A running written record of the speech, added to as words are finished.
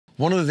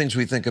One of the things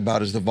we think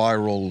about is the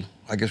viral,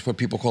 I guess what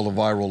people call the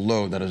viral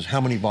load. That is,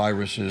 how many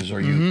viruses are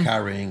you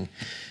carrying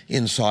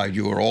inside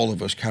you, or all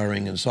of us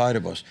carrying inside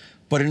of us.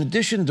 But in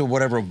addition to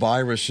whatever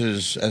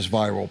viruses as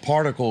viral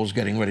particles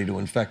getting ready to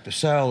infect a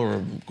cell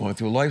or going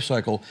through a life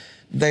cycle,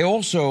 they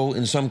also,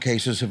 in some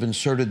cases, have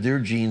inserted their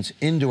genes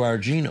into our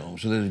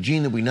genome. So that the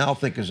gene that we now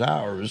think is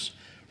ours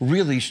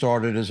really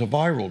started as a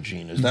viral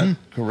gene. Is that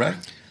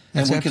correct?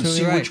 That's and we can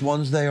see right. which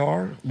ones they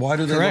are? Why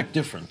do they look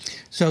different?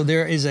 So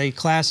there is a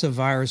class of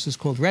viruses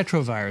called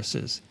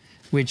retroviruses,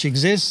 which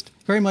exist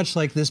very much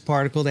like this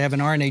particle. They have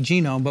an RNA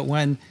genome, but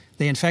when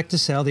they infect a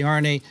cell, the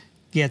RNA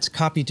gets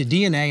copied to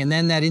DNA, and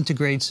then that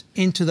integrates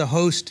into the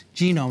host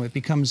genome. It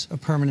becomes a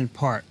permanent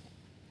part.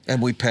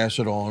 And we pass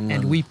it on.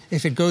 And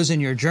if it goes in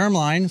your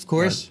germline, of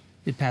course,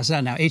 it passes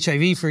out. Now,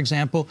 HIV, for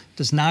example,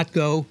 does not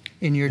go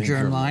in your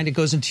germline. It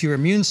goes into your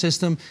immune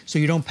system, so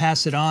you don't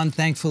pass it on,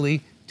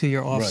 thankfully, to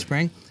your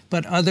offspring.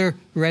 But other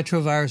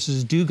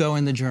retroviruses do go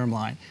in the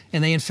germline.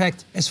 And they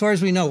infect, as far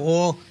as we know,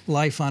 all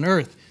life on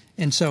Earth.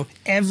 And so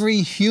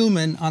every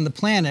human on the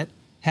planet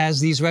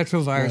has these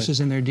retroviruses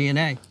in their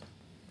DNA.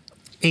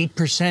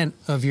 8%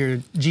 of your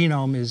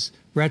genome is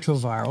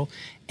retroviral.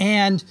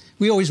 And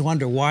we always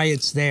wonder why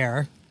it's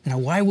there. You know,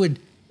 why would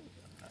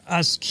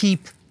us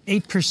keep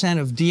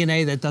 8% of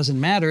DNA that doesn't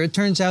matter? It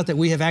turns out that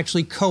we have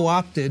actually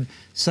co-opted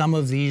some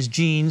of these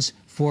genes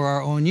for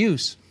our own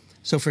use.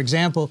 So, for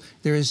example,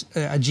 there is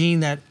a gene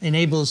that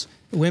enables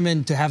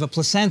women to have a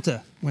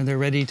placenta when they're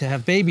ready to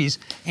have babies,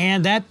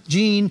 and that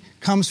gene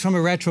comes from a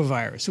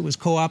retrovirus. It was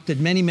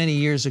co-opted many, many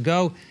years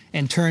ago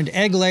and turned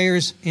egg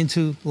layers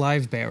into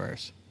live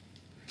bearers.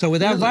 So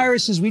without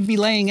viruses, we'd be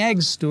laying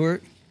eggs,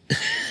 Stuart.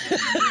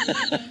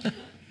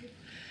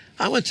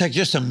 I would take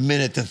just a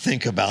minute to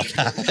think about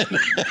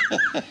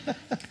that.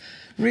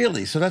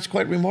 Really? So that's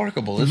quite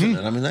remarkable, isn't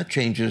it? I mean, that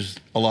changes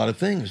a lot of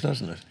things,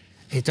 doesn't it?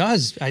 It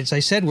does. As I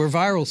said, we're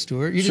viral,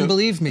 Stuart. You didn't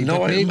believe me,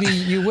 but maybe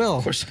you will.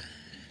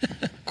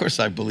 Of course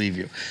I believe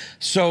you.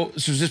 So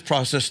is this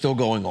process still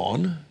going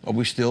on? Are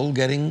we still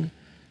getting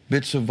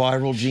bits of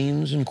viral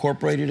genes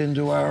incorporated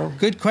into our...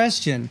 Good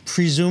question.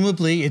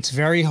 Presumably, it's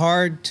very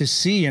hard to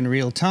see in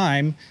real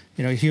time.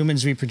 You know,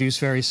 humans reproduce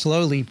very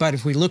slowly, but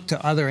if we look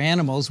to other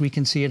animals, we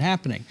can see it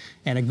happening.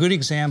 And a good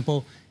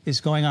example is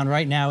going on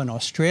right now in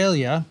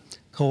Australia.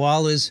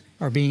 Koalas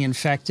are being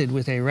infected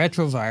with a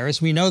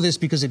retrovirus. We know this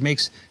because it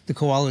makes the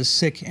koalas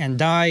sick and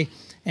die.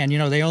 And, you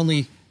know, they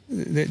only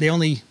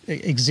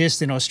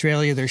exist in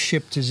Australia. They're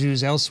shipped to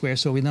zoos elsewhere,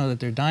 so we know that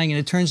they're dying. And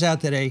it turns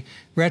out that a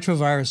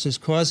retrovirus is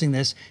causing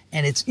this,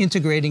 and it's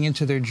integrating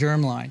into their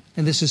germline.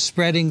 And this is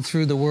spreading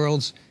through the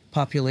world's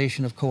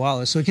population of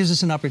koalas. So it gives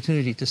us an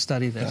opportunity to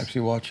study this.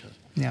 Actually watch it.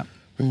 Yeah.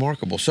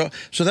 Remarkable. So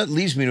that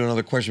leads me to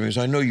another question, because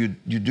I know you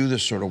do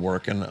this sort of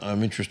work, and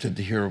I'm interested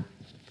to hear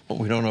what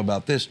we don't know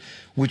about this,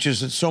 which is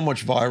that so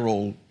much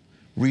viral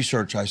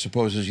research, I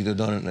suppose, is either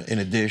done in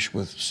a dish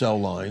with cell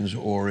lines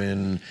or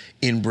in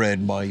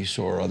inbred mice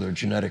or other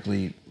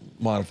genetically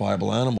modifiable animals.